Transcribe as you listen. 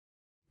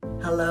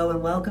Hello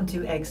and welcome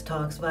to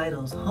Xtalks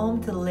Vitals, home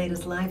to the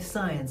latest life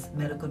science,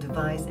 medical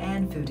device,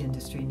 and food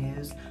industry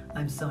news.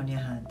 I'm Sonia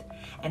Hunt.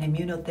 An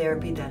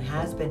immunotherapy that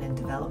has been in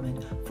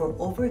development for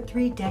over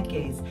 3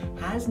 decades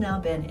has now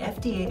been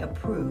FDA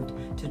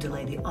approved to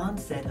delay the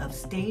onset of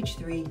stage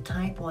 3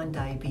 type 1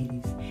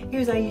 diabetes.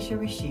 Here's Aisha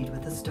Rashid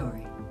with the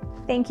story.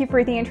 Thank you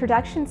for the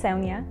introduction,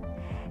 Sonia.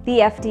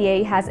 The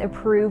FDA has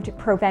approved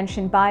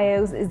Provention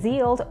Bio's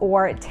Tzield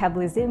or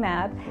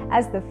teblizumab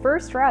as the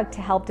first drug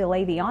to help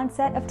delay the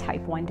onset of type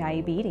 1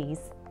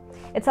 diabetes.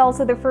 It's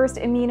also the first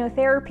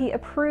immunotherapy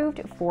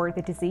approved for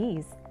the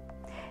disease.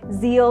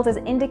 Tzield is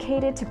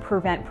indicated to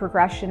prevent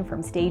progression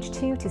from stage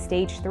 2 to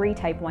stage 3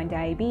 type 1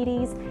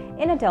 diabetes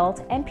in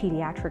adult and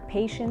pediatric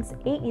patients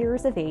 8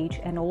 years of age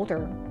and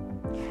older.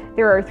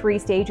 There are 3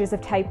 stages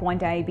of type 1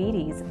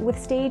 diabetes, with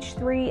stage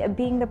 3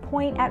 being the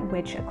point at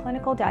which a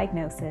clinical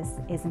diagnosis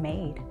is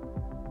made.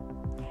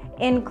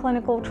 In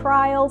clinical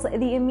trials, the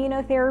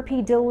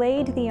immunotherapy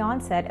delayed the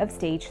onset of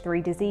stage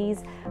 3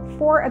 disease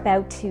for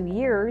about 2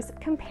 years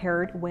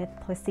compared with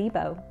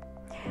placebo.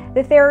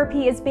 The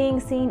therapy is being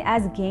seen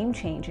as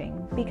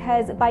game-changing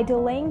because by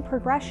delaying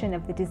progression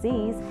of the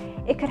disease,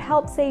 it could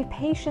help save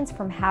patients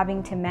from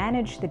having to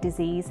manage the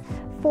disease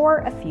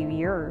for a few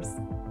years.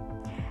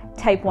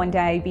 Type 1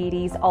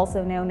 diabetes,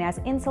 also known as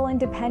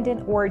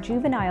insulin-dependent or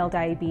juvenile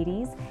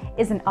diabetes,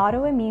 is an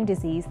autoimmune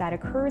disease that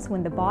occurs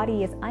when the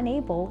body is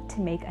unable to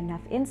make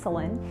enough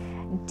insulin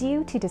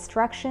due to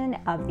destruction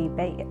of the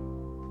beta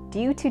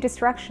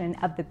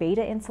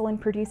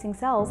insulin-producing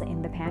cells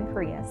in the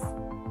pancreas.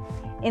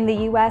 In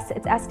the U.S.,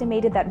 it's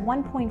estimated that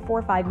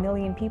 1.45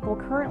 million people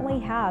currently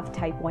have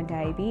type 1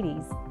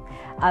 diabetes.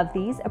 Of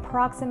these,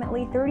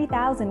 approximately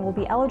 30,000 will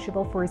be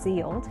eligible for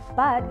Tzield,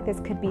 but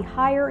this could be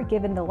higher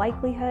given the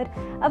likelihood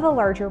of a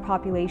larger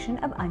population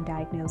of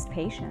undiagnosed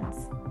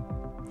patients.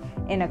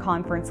 In a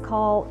conference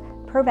call,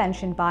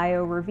 Provention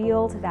Bio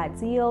revealed that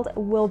Tzield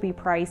will be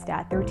priced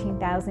at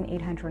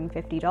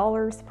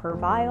 $13,850 per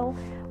vial,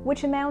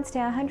 which amounts to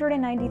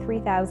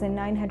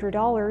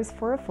 $193,900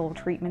 for a full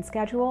treatment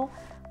schedule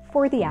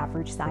for the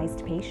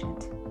average-sized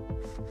patient.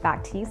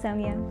 Back to you,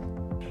 Sonia.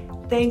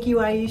 Thank you,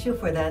 Aisha,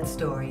 for that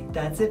story.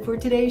 That's it for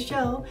today's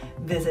show.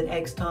 Visit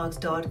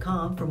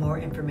xtalks.com for more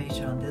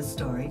information on this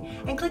story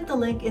and click the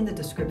link in the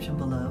description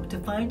below to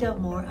find out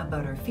more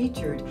about our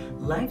featured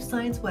life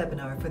science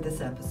webinar for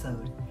this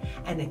episode,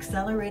 an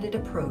accelerated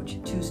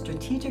approach to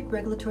strategic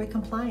regulatory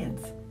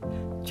compliance.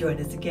 Join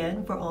us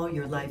again for all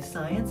your life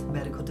science,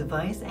 medical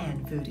device,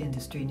 and food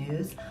industry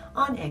news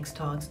on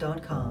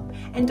xtalks.com.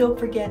 And don't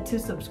forget to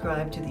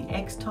subscribe to the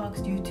Xtalks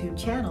YouTube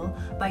channel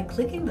by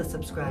clicking the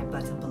subscribe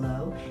button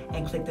below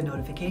and click the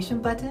notification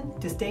button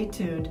to stay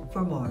tuned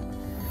for more.